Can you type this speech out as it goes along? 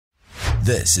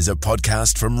This is a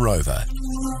podcast from Rover.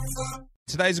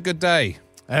 Today's a good day.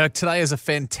 Today is a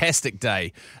fantastic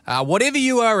day. Whatever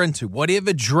you are into,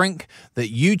 whatever drink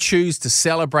that you choose to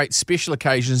celebrate special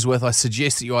occasions with, I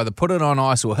suggest that you either put it on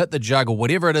ice or hit the jug or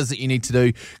whatever it is that you need to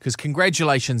do, because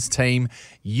congratulations, team.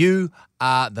 You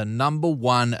are the number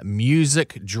one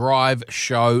music drive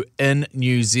show in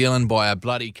New Zealand by a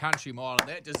bloody country mile, and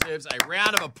that deserves a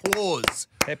round of applause.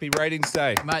 Happy Ratings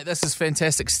Day. Mate, this is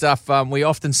fantastic stuff. We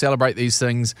often celebrate these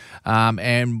things,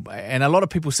 and a lot of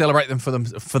people celebrate them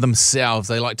for themselves.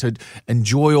 They like to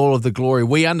enjoy all of the glory.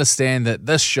 We understand that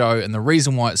this show, and the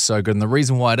reason why it's so good, and the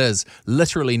reason why it is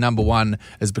literally number one,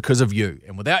 is because of you.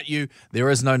 And without you,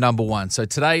 there is no number one. So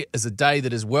today is a day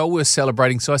that is well worth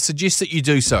celebrating, so I suggest that you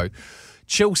do so.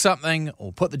 Chill something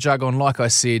or put the jug on, like I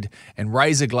said, and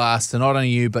raise a glass to not only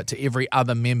you but to every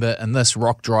other member in this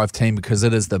Rock Drive team, because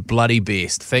it is the bloody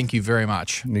best. Thank you very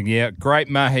much. Yeah, great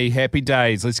mahi. Happy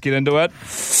days. Let's get into it.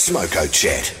 Smoko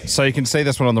Chat. So you can see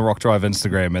this one on the Rock Drive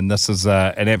Instagram, and this is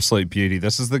an absolute beauty.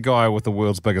 This is the guy with the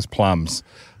world's biggest plums.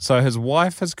 So his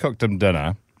wife has cooked him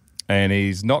dinner, and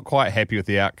he's not quite happy with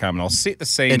the outcome. And I'll set the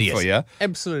scene for you.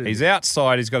 Absolutely. He's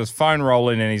outside, he's got his phone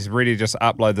rolling, and he's ready to just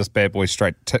upload this bad boy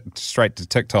straight to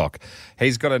TikTok.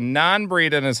 He's got a naan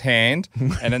bread in his hand,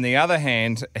 and in the other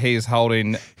hand, he's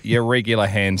holding your regular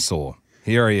hand saw.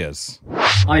 Here he is.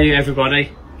 Hi everybody.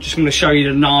 Just going to show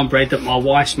you the naan bread that my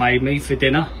wife's made me for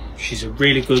dinner. She's a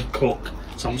really good cook.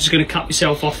 So I'm just going to cut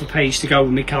myself off a piece to go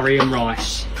with my curry and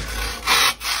rice.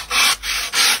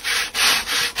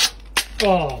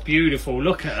 Oh, beautiful.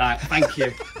 Look at that. Thank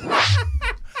you.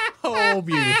 Oh,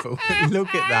 beautiful.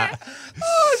 Look at that.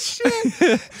 Oh,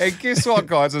 shit. And guess what,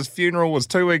 guys? His funeral was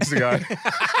 2 weeks ago.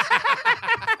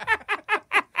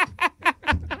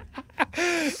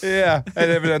 Yeah,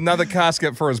 and having another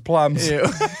casket for his plums. Yeah.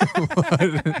 What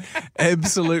an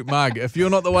absolute mug. If you're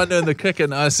not the one doing the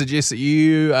cooking, I suggest that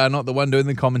you are not the one doing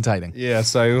the commentating. Yeah,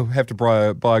 so you'll have to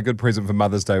buy a good present for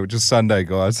Mother's Day, which is Sunday,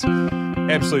 guys.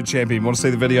 Absolute champion. Want to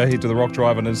see the video? Head to the Rock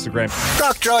Drive on Instagram.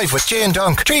 Rock Drive with Jay and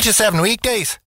Dunk. 3 to 7 weekdays.